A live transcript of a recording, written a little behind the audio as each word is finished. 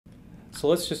So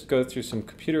let's just go through some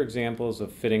computer examples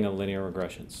of fitting a linear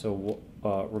regression. So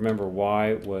remember,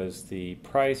 y was the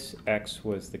price, x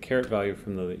was the caret value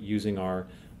from using our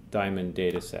diamond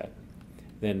data set.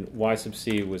 Then y sub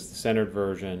c was the centered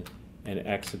version, and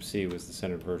x sub c was the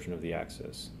centered version of the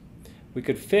axis. We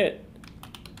could fit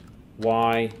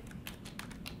y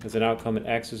as an outcome and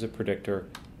x as a predictor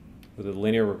with a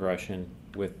linear regression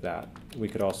with that. We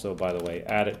could also, by the way,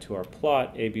 add it to our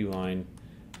plot, AB line,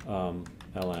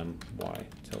 LM y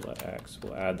tilde x.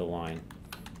 We'll add the line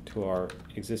to our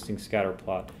existing scatter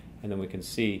plot, and then we can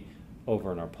see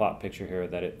over in our plot picture here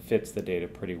that it fits the data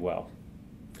pretty well.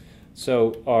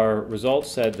 So our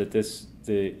results said that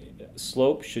the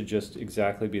slope should just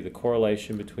exactly be the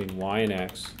correlation between y and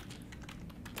x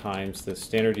times the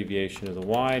standard deviation of the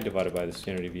y divided by the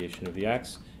standard deviation of the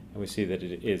x, and we see that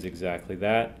it is exactly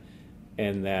that,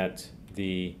 and that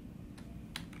the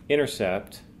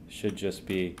intercept should just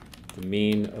be the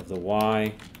mean of the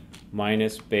y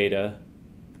minus beta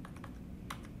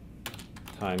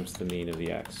times the mean of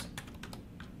the x.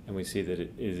 And we see that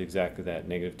it is exactly that,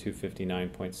 negative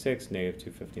 259.6,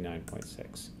 negative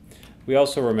 259.6. We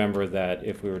also remember that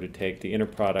if we were to take the inner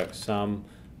product sum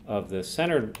of the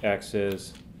centered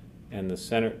x's and the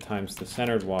center times the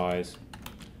centered y's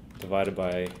divided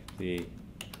by the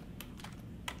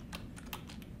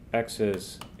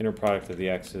x's, inner product of the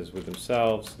x's with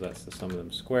themselves, so that's the sum of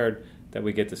them squared, that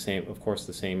we get the same, of course,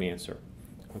 the same answer.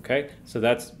 Okay, so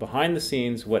that's behind the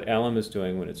scenes what LM is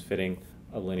doing when it's fitting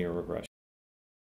a linear regression.